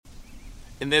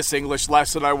In this English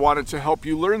lesson, I wanted to help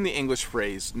you learn the English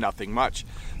phrase, nothing much.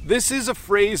 This is a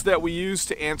phrase that we use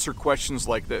to answer questions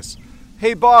like this.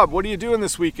 Hey Bob, what are you doing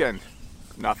this weekend?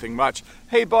 Nothing much.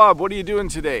 Hey Bob, what are you doing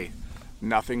today?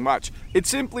 Nothing much. It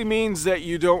simply means that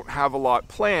you don't have a lot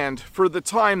planned for the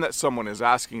time that someone is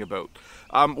asking about.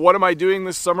 What am I doing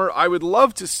this summer? I would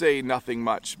love to say nothing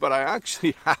much, but I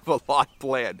actually have a lot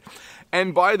planned.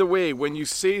 And by the way, when you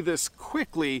say this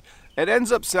quickly, it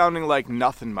ends up sounding like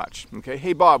nothing much. Okay,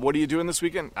 hey Bob, what are you doing this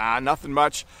weekend? Nothing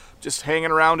much. Just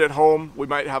hanging around at home. We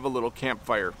might have a little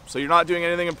campfire. So you're not doing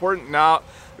anything important? No,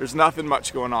 there's nothing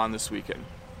much going on this weekend.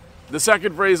 The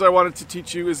second phrase I wanted to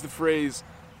teach you is the phrase,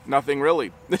 nothing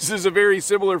really. This is a very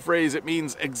similar phrase. It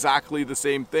means exactly the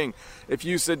same thing. If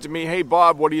you said to me, hey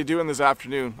Bob, what are you doing this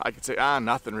afternoon? I could say,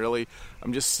 nothing really.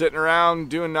 I'm just sitting around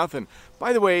doing nothing.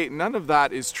 By the way, none of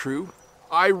that is true.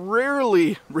 I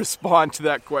rarely respond to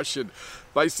that question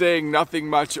by saying nothing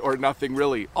much or nothing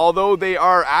really. Although they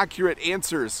are accurate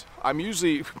answers, I'm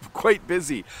usually quite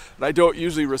busy, and I don't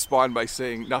usually respond by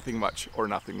saying nothing much or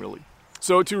nothing really.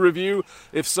 So to review,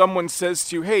 if someone says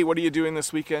to you, hey, what are you doing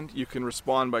this weekend? You can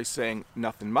respond by saying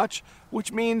nothing much,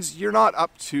 which means you're not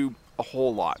up to a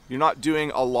whole lot. You're not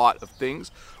doing a lot of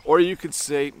things. Or you could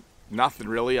say, nothing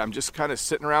really. I'm just kind of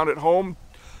sitting around at home,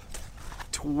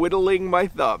 twiddling my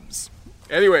thumbs.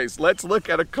 Anyways, let's look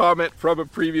at a comment from a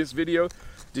previous video.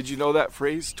 Did you know that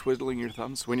phrase, twiddling your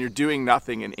thumbs? When you're doing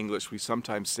nothing in English, we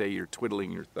sometimes say you're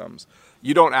twiddling your thumbs.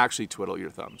 You don't actually twiddle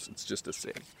your thumbs. It's just a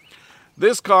saying.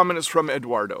 This comment is from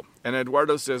Eduardo, and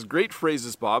Eduardo says, great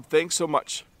phrases, Bob. Thanks so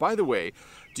much. By the way,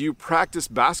 do you practice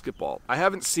basketball? I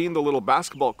haven't seen the little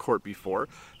basketball court before.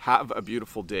 Have a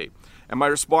beautiful day. And my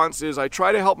response is, I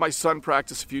try to help my son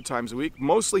practice a few times a week.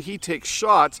 Mostly he takes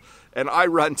shots, and I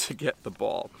run to get the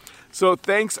ball. So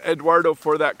thanks, Eduardo,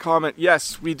 for that comment.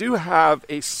 Yes, we do have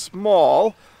a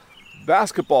small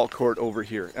basketball court over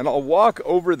here, and I'll walk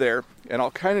over there, and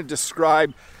I'll kind of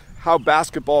describe how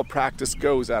basketball practice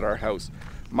goes at our house.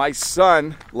 My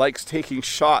son likes taking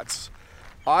shots.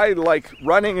 I like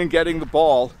running and getting the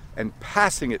ball and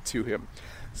passing it to him.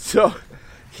 So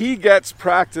he gets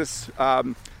practice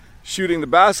shooting the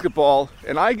basketball,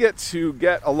 and I get to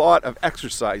get a lot of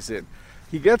exercise in.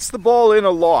 He gets the ball in a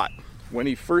lot. When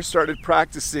he first started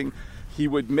practicing, he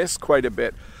would miss quite a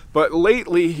bit. But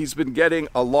lately, he's been getting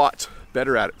a lot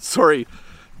better at it. Sorry,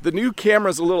 the new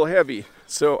camera's a little heavy,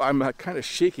 so I'm kind of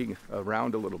shaking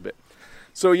around a little bit.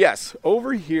 So yes,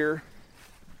 over here,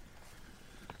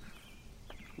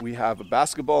 we have a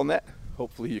basketball net.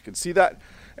 Hopefully you can see that.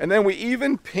 And then we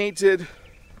even painted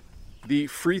the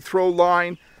free throw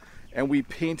line, and we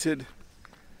painted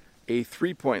a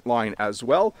three-point line as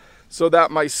well, so that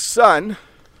my son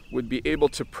would be able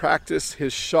to practice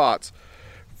his shots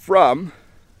from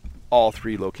all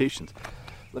three locations.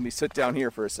 Let me sit down here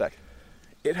for a sec.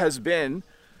 It has been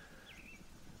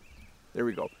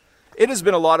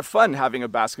a lot of fun having a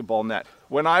basketball net.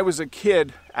 When I was a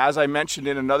kid, as I mentioned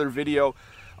in another video,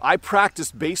 I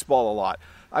practiced baseball a lot.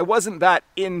 I wasn't that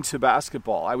into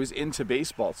basketball. I was into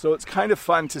baseball. So it's kind of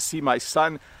fun to see my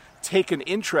son take an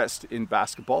interest in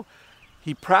basketball.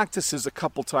 He practices a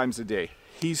couple times a day.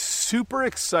 He's super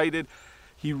excited.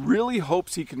 He really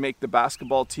hopes he can make the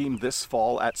basketball team this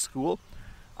fall at school.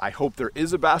 I hope there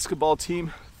is a basketball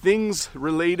team. Things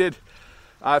related,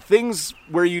 things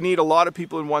where you need a lot of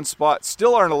people in one spot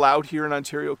still aren't allowed here in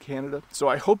Ontario, Canada. So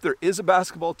I hope there is a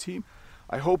basketball team.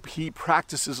 I hope he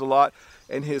practices a lot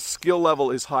and his skill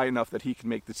level is high enough that he can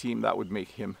make the team. That would make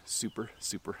him super,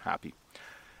 super happy.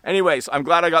 Anyways, I'm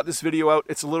glad I got this video out.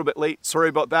 It's a little bit late. Sorry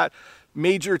about that.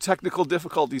 Major technical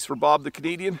difficulties for Bob the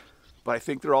Canadian, but I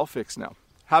think they're all fixed now.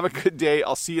 Have a good day.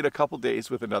 I'll see you in a couple days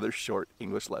with another short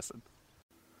English lesson.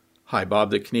 Hi,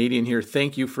 Bob the Canadian here.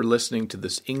 Thank you for listening to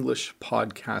this English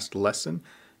podcast lesson.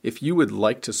 If you would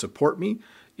like to support me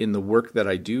in the work that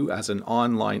I do as an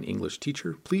online English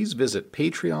teacher, please visit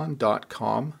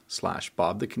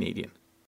patreon.com/Bob the Canadian.